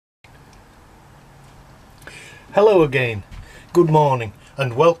Hello again, good morning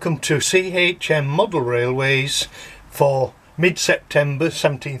and welcome to CHM Model Railways for mid-September,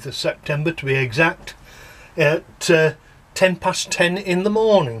 17th of September to be exact, at 10 past 10 in the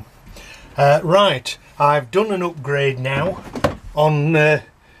morning. Right, I've done an upgrade now on the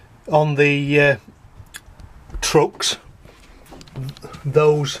trucks,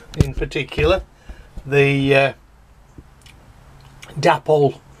 those in particular, the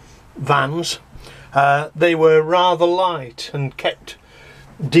Dapol vans. They were rather light and kept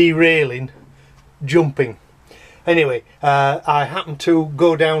derailing, jumping. Anyway, I happened to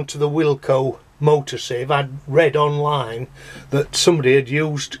go down to the Wilko Motor Save. I'd read online that somebody had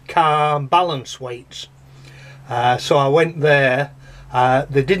used car balance weights. So I went there.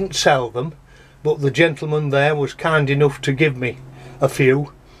 They didn't sell them, but the gentleman there was kind enough to give me a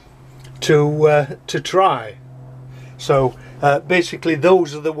few to try. So basically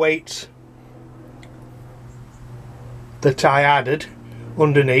those are the weights that I added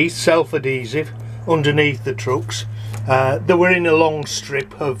underneath, self-adhesive, underneath the trucks. They were in a long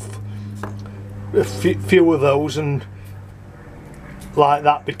strip of a few of those and like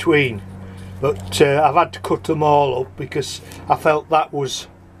that between, but I've had to cut them all up because I felt that was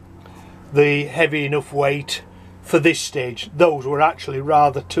the heavy enough weight for this stage. Those were actually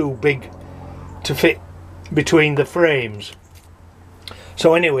rather too big to fit between the frames.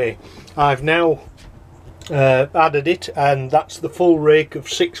 So anyway, I've now added it, and that's the full rake of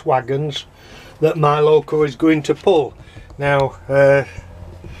 6 wagons that my loco is going to pull. Now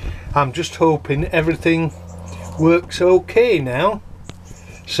I'm just hoping everything works okay now,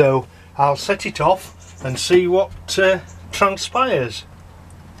 so I'll set it off and see what transpires.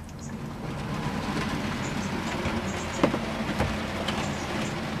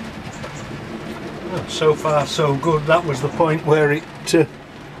 Well, so far so good. That was the point where it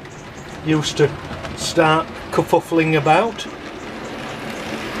used to start kerfuffling about.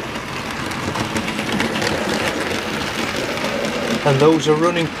 And those are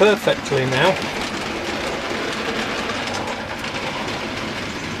running perfectly now.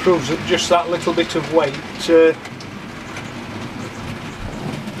 Proves that just that little bit of weight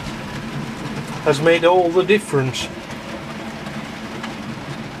has made all the difference.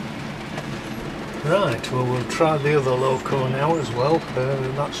 Right, well, we'll try the other loco now as well.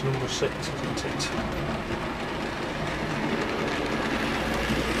 That's number 6, isn't it?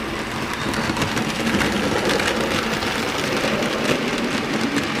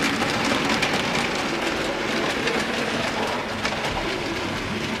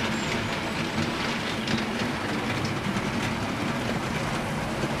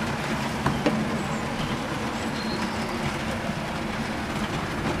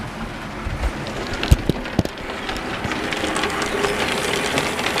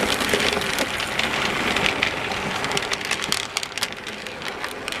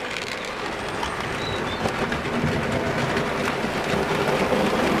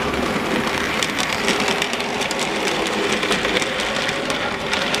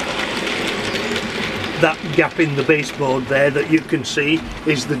 That gap in the baseboard there that you can see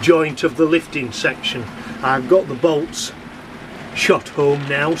is the joint of the lifting section. I've got the bolts shot home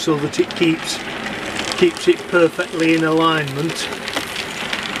now so that it keeps it perfectly in alignment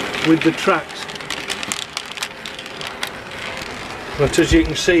with the tracks. But as you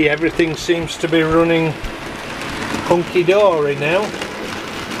can see, everything seems to be running hunky-dory now.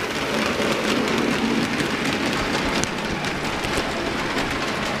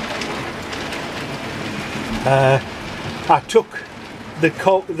 I took the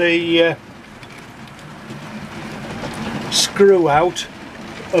screw out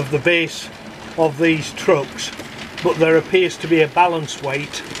of the base of these trucks, but there appears to be a balance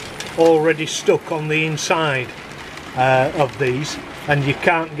weight already stuck on the inside of these, and you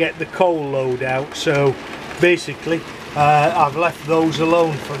can't get the coal load out. So basically I've left those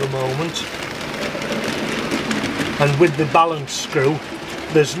alone for the moment, and with the balance screw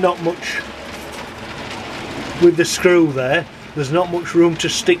there's not much. With the screw there's not much room to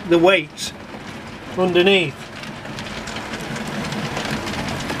stick the weights underneath.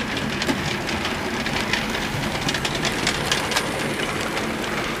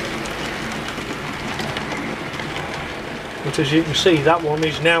 But as you can see, that one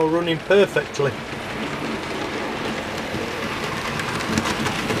is now running perfectly.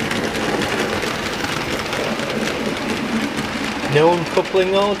 No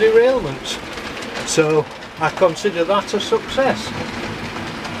uncoupling or derailments. So I consider that a success.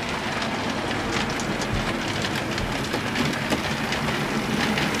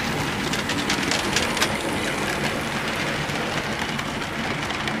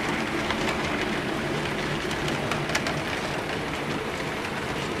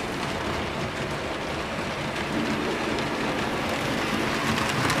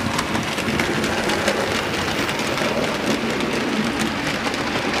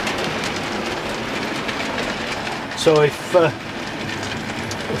 So if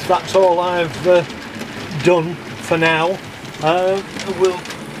that's all I've done for now, we'll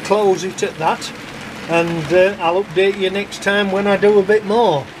close it at that, and I'll update you next time when I do a bit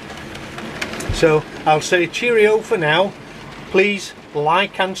more. So I'll say cheerio for now. Please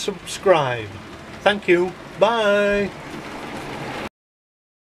like and subscribe. Thank you. Bye.